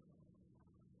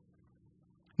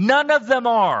 None of them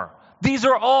are. These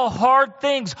are all hard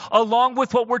things, along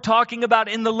with what we're talking about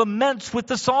in the laments with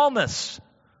the psalmist.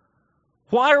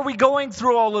 Why are we going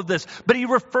through all of this? But he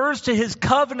refers to his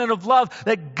covenant of love,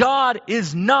 that God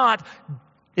is not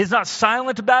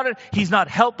silent about it. He's not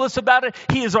helpless about it.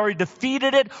 He has already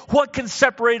defeated it. What can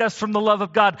separate us from the love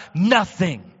of God?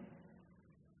 Nothing.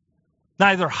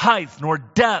 Neither height, nor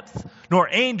depth, nor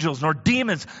angels, nor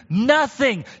demons.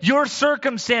 Nothing. Your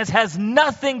circumstance has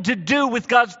nothing to do with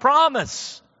God's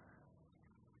promise.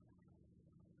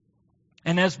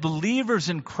 And as believers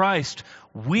in Christ,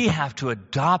 we have to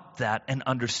adopt that and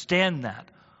understand that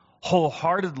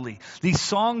wholeheartedly. These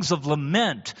songs of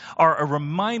lament are a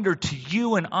reminder to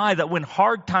you and I that when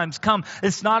hard times come,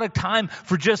 it's not a time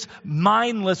for just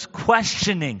mindless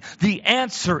questioning. The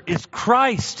answer is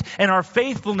Christ and our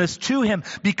faithfulness to him,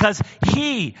 because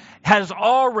he has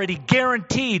already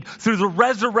guaranteed through the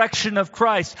resurrection of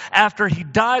Christ, after he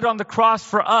died on the cross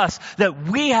for us, that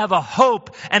we have a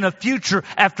hope and a future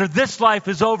after this life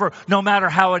is over, no matter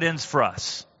how it ends for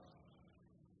us.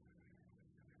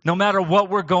 No matter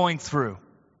what we're going through.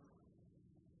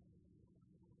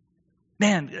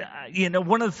 Man,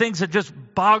 one of the things that just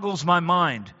boggles my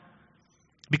mind,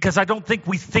 because I don't think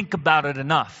we think about it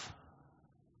enough,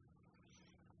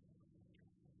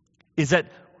 is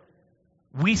that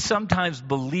we sometimes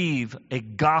believe a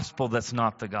gospel that's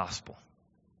not the gospel.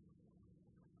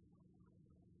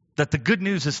 That the good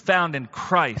news is found in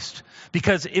Christ.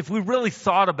 Because if we really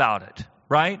thought about it,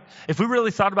 right? If we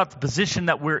really thought about the position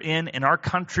that we're in our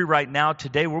country right now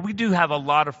today, where we do have a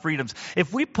lot of freedoms,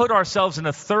 if we put ourselves in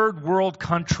a third world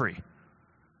country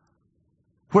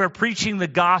where preaching the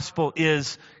gospel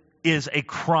is a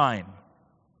crime,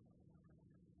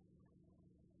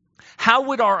 how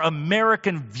would our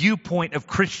American viewpoint of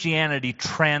Christianity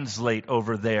translate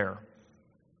over there?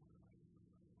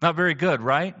 Not very good,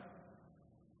 right?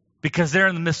 Because they're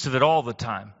in the midst of it all the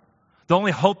time. The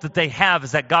only hope that they have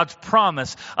is that God's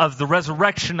promise of the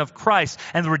resurrection of Christ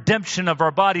and the redemption of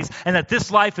our bodies, and that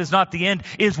this life is not the end,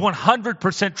 is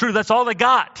 100% true. That's all they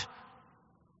got.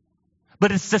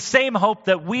 But it's the same hope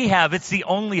that we have. It's the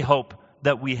only hope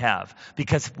that we have,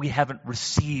 because we haven't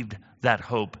received that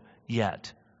hope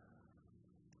yet.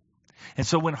 And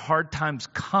so when hard times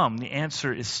come, the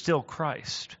answer is still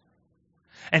Christ.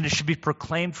 And it should be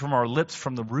proclaimed from our lips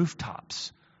from the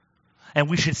rooftops. And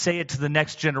we should say it to the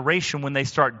next generation when they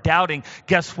start doubting.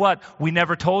 Guess what? We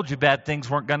never told you bad things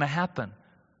weren't going to happen.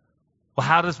 Well,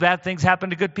 how does bad things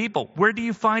happen to good people? Where do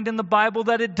you find in the Bible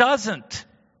that it doesn't?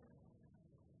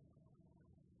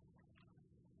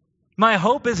 My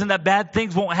hope isn't that bad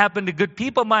things won't happen to good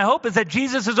people. My hope is that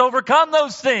Jesus has overcome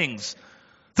those things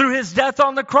through his death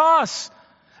on the cross.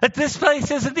 That this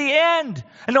place isn't the end.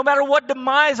 And no matter what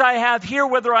demise I have here,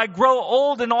 whether I grow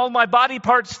old and all my body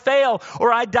parts fail,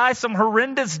 or I die some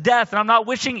horrendous death, and I'm not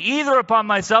wishing either upon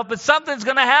myself, but something's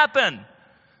going to happen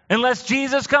unless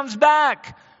Jesus comes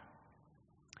back.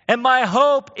 And my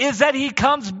hope is that he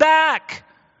comes back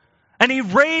and he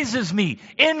raises me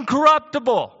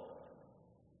incorruptible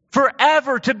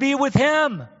forever to be with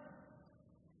him.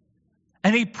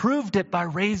 And he proved it by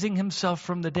raising himself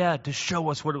from the dead to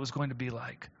show us what it was going to be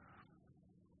like.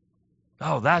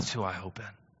 Oh, that's who I hope in.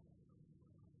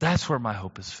 That's where my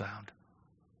hope is found.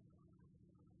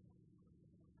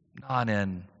 Not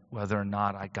in whether or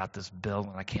not I got this bill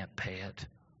and I can't pay it.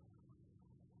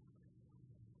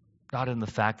 Not in the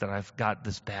fact that I've got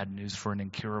this bad news for an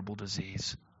incurable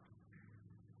disease.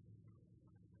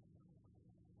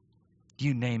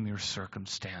 You name your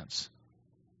circumstance.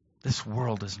 This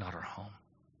world is not our home.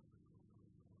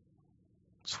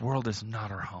 This world is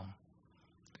not our home.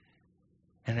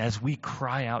 And as we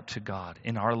cry out to God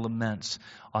in our laments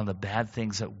on the bad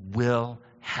things that will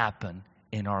happen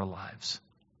in our lives.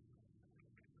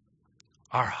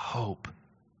 Our hope,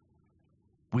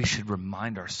 we should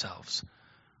remind ourselves,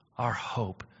 our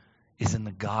hope is in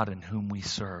the God in whom we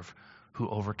serve, who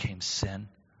overcame sin,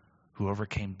 who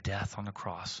overcame death on the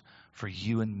cross for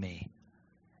you and me,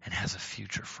 and has a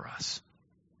future for us.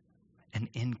 An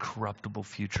incorruptible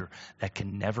future that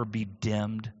can never be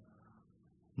dimmed,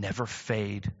 never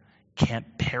fade,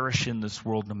 can't perish in this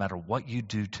world no matter what you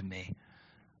do to me,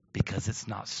 because it's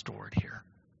not stored here.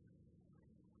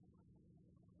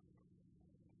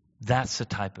 That's the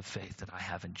type of faith that I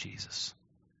have in Jesus.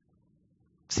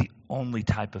 It's the only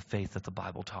type of faith that the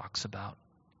Bible talks about.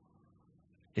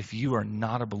 If you are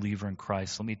not a believer in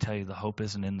Christ, let me tell you, the hope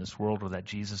isn't in this world or that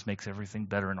Jesus makes everything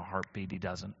better in a heartbeat. He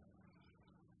doesn't.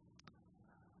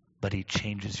 But he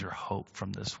changes your hope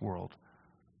from this world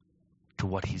to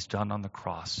what he's done on the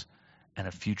cross and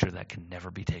a future that can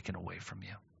never be taken away from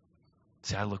you.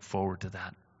 See, I look forward to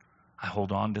that. I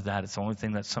hold on to that. It's the only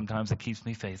thing that sometimes that keeps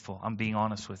me faithful. I'm being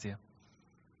honest with you.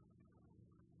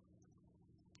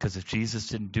 Because if Jesus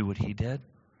didn't do what he did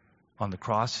on the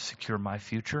cross to secure my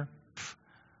future,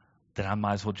 then I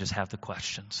might as well just have the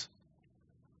questions.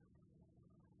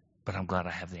 But I'm glad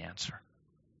I have the answer.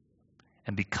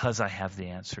 And because I have the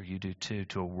answer, you do too,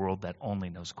 to a world that only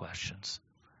knows questions.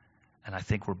 And I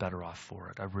think we're better off for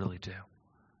it. I really do.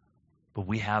 But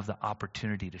we have the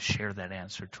opportunity to share that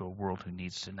answer to a world who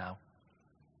needs to know.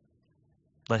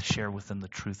 Let's share with them the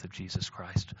truth of Jesus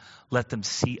Christ. Let them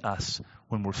see us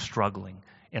when we're struggling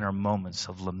in our moments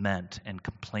of lament and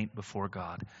complaint before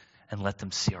God. And let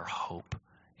them see our hope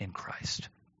in Christ.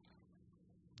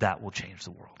 That will change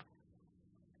the world.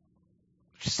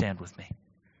 Would you stand with me?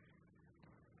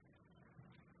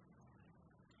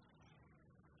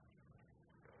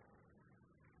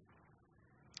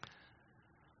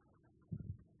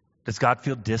 Does God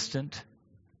feel distant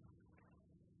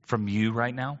from you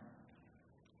right now?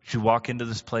 Should you walk into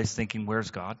this place thinking, where's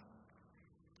God?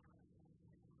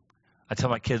 I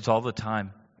tell my kids all the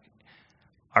time,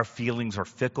 our feelings are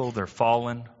fickle, they're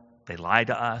fallen, they lie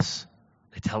to us,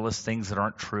 they tell us things that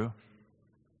aren't true.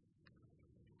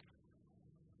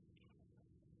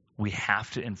 We have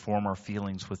to inform our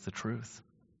feelings with the truth.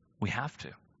 We have to.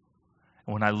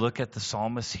 And when I look at the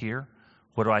psalmist here,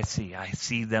 what do I see? I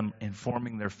see them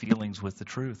informing their feelings with the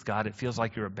truth. God, it feels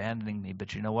like you're abandoning me,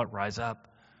 but you know what? Rise up.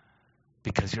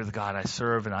 Because you're the God I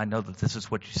serve, and I know that this is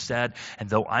what you said. And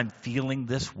though I'm feeling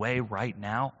this way right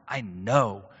now, I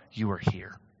know you are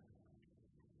here.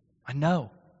 I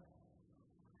know.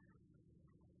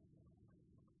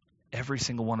 Every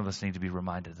single one of us need to be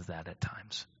reminded of that at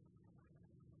times.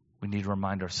 We need to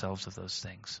remind ourselves of those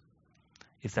things.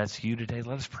 If that's you today,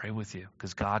 let us pray with you,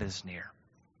 because God is near.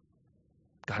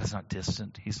 God is not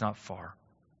distant. He's not far.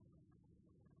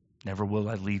 Never will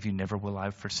I leave you. Never will I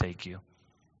forsake you.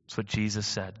 That's what Jesus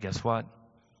said. Guess what?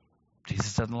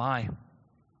 Jesus doesn't lie.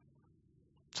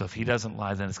 So if he doesn't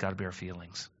lie, then it's got to be our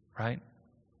feelings, right?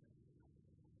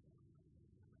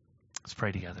 Let's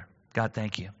pray together. God,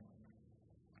 thank you.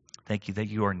 Thank you that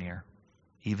you are near,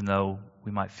 even though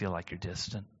we might feel like you're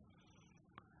distant.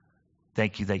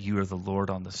 Thank you that you are the Lord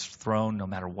on this throne, no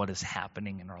matter what is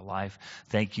happening in our life.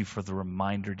 Thank you for the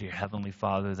reminder, dear Heavenly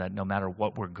Father, that no matter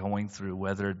what we're going through,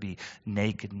 whether it be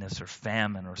nakedness or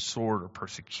famine or sword or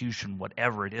persecution,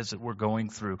 whatever it is that we're going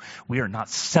through, we are not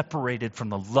separated from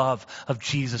the love of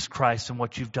Jesus Christ and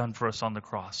what you've done for us on the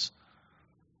cross.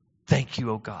 Thank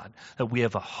you, O God, that we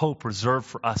have a hope reserved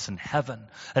for us in heaven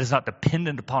that is not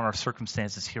dependent upon our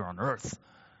circumstances here on earth.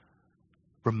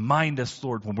 Remind us,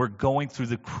 Lord, when we're going through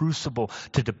the crucible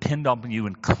to depend on you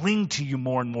and cling to you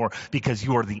more and more, because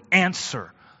you are the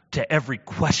answer to every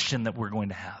question that we're going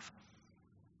to have.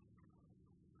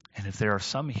 And if there are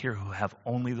some here who have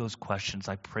only those questions,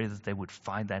 I pray that they would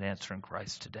find that answer in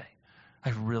Christ today. I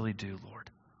really do,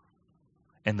 Lord.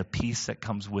 And the peace that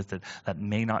comes with it that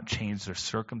may not change their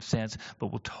circumstance,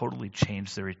 but will totally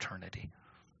change their eternity.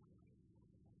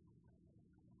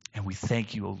 And we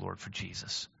thank you, O Lord, for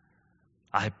Jesus.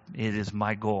 It is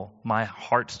my goal, my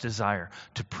heart's desire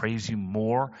to praise you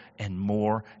more and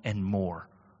more and more,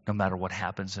 no matter what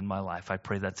happens in my life. I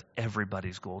pray that's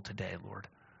everybody's goal today, Lord,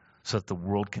 so that the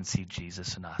world can see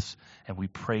Jesus in us. And we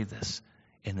pray this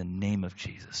in the name of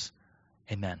Jesus.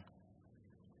 Amen.